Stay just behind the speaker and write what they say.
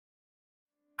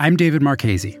I'm David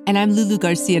Marchese. And I'm Lulu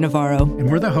Garcia-Navarro.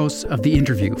 And we're the hosts of The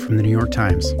Interview from the New York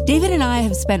Times. David and I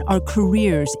have spent our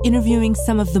careers interviewing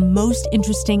some of the most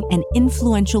interesting and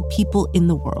influential people in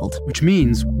the world. Which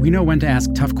means we know when to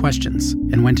ask tough questions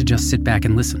and when to just sit back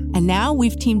and listen. And now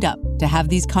we've teamed up to have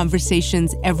these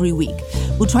conversations every week.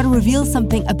 We'll try to reveal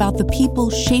something about the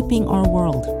people shaping our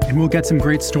world. And we'll get some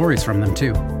great stories from them,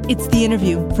 too. It's The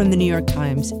Interview from the New York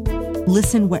Times.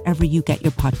 Listen wherever you get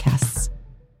your podcasts.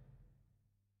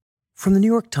 From the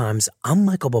New York Times, I'm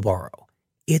Michael Barbaro.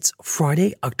 It's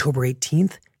Friday, October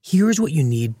 18th. Here's what you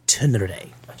need to know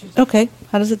today. Okay,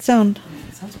 how does it sound?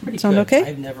 It sounds pretty Sound good. okay?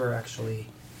 I've never actually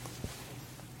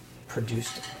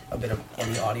produced a bit of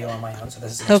any audio on my own, so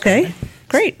this is an Okay, experiment.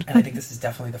 great. And I think this is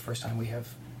definitely the first time we have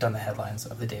done the headlines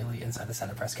of the Daily inside the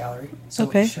Senate Press Gallery. So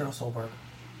Okay. Cheryl Solberg.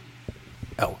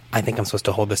 Oh, I think I'm supposed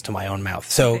to hold this to my own mouth.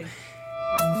 So, Okay.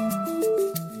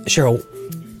 Cheryl,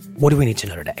 what do we need to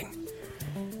know today?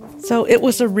 So it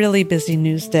was a really busy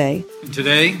news day.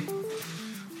 Today,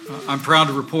 I'm proud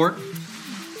to report,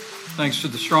 thanks to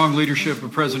the strong leadership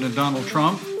of President Donald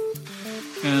Trump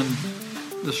and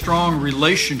the strong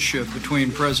relationship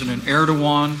between President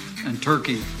Erdogan and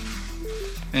Turkey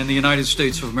and the United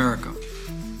States of America,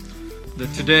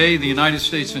 that today the United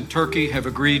States and Turkey have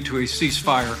agreed to a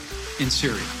ceasefire in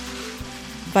Syria.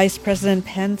 Vice President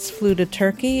Pence flew to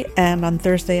Turkey, and on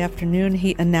Thursday afternoon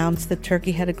he announced that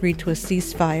Turkey had agreed to a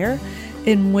ceasefire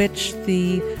in which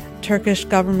the Turkish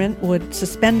government would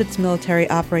suspend its military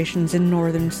operations in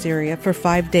northern Syria for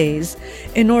 5 days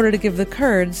in order to give the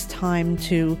Kurds time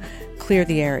to clear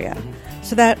the area.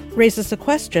 So that raises a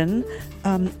question.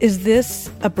 Is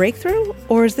this a breakthrough,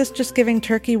 or is this just giving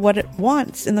Turkey what it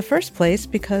wants in the first place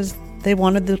because they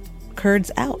wanted the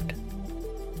Kurds out?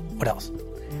 What else?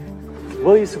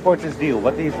 Will you support this deal?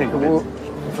 What do you think of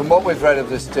it? From what we've read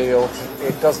of this deal,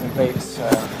 it doesn't meet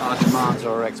our demands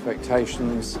or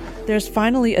expectations. There's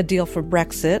finally a deal for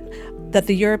Brexit that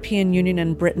the European Union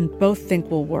and Britain both think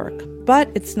will work.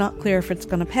 But it's not clear if it's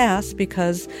going to pass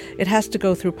because it has to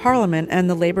go through Parliament, and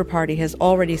the Labour Party has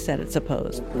already said it's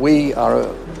opposed. We are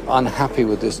unhappy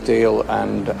with this deal,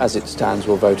 and as it stands,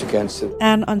 we'll vote against it.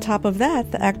 And on top of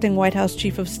that, the acting White House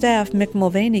Chief of Staff, Mick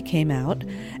Mulvaney, came out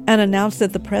and announced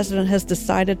that the president has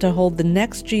decided to hold the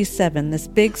next G7, this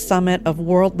big summit of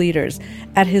world leaders,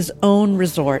 at his own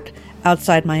resort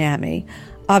outside Miami,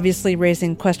 obviously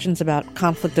raising questions about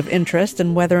conflict of interest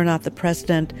and whether or not the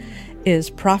president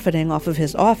is profiting off of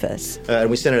his office. And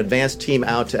we sent an advanced team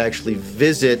out to actually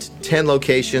visit 10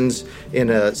 locations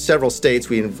in several states.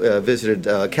 We visited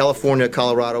California,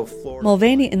 Colorado, Florida.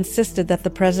 Mulvaney insisted that the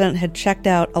president had checked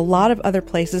out a lot of other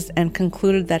places and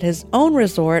concluded that his own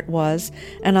resort was,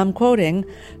 and I'm quoting,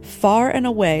 far and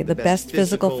away the best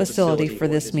physical facility for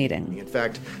this meeting. In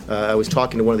fact, I was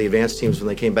talking to one of the advanced teams when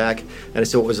they came back, and I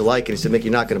said, what was it like? And he said, Mick,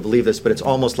 you're not going to believe this, but it's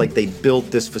almost like they built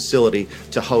this facility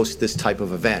to host this type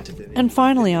of event. And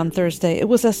finally, on Thursday, it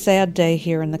was a sad day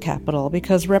here in the Capitol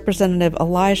because Representative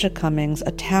Elijah Cummings,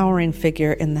 a towering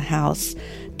figure in the House,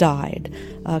 died.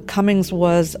 Cummings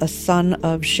was a son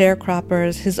of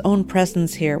sharecroppers. His own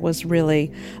presence here was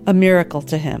really a miracle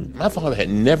to him. My father had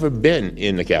never been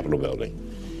in the Capitol building.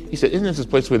 He said, isn't this a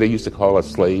place where they used to call us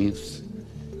slaves?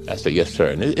 I said, yes,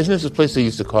 sir. And isn't this a place they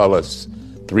used to call us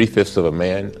 3/5 of a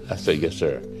man? I said, yes,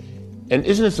 sir. And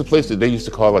isn't this a place that they used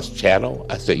to call us chattel?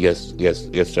 I said, yes,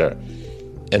 sir.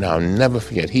 And I'll never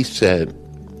forget, he said,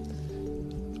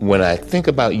 when I think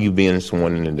about you being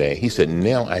sworn in today, he said,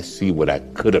 now I see what I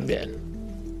could have been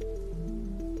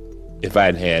if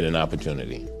I'd had an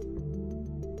opportunity.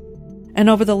 And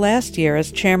over the last year,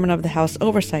 as chairman of the House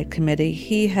Oversight Committee,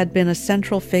 he had been a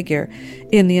central figure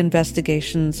in the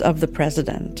investigations of the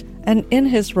president. And in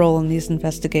his role in these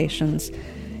investigations,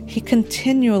 he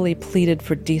continually pleaded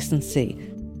for decency.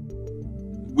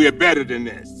 We're better than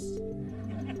this.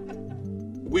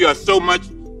 We are so much,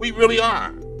 we really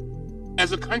are.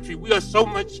 As a country, we are so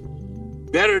much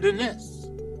better than this.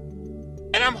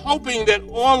 And I'm hoping that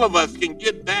all of us can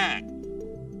get back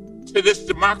to this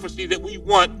democracy that we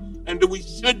want and that we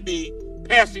should be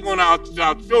passing on to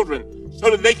our children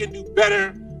so that they can do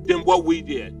better than what we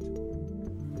did.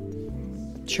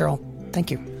 Cheryl,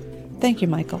 thank you. Thank you,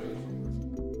 Michael.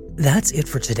 That's it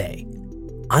for today.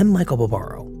 I'm Michael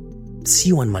Barbaro. See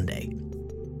you on Monday.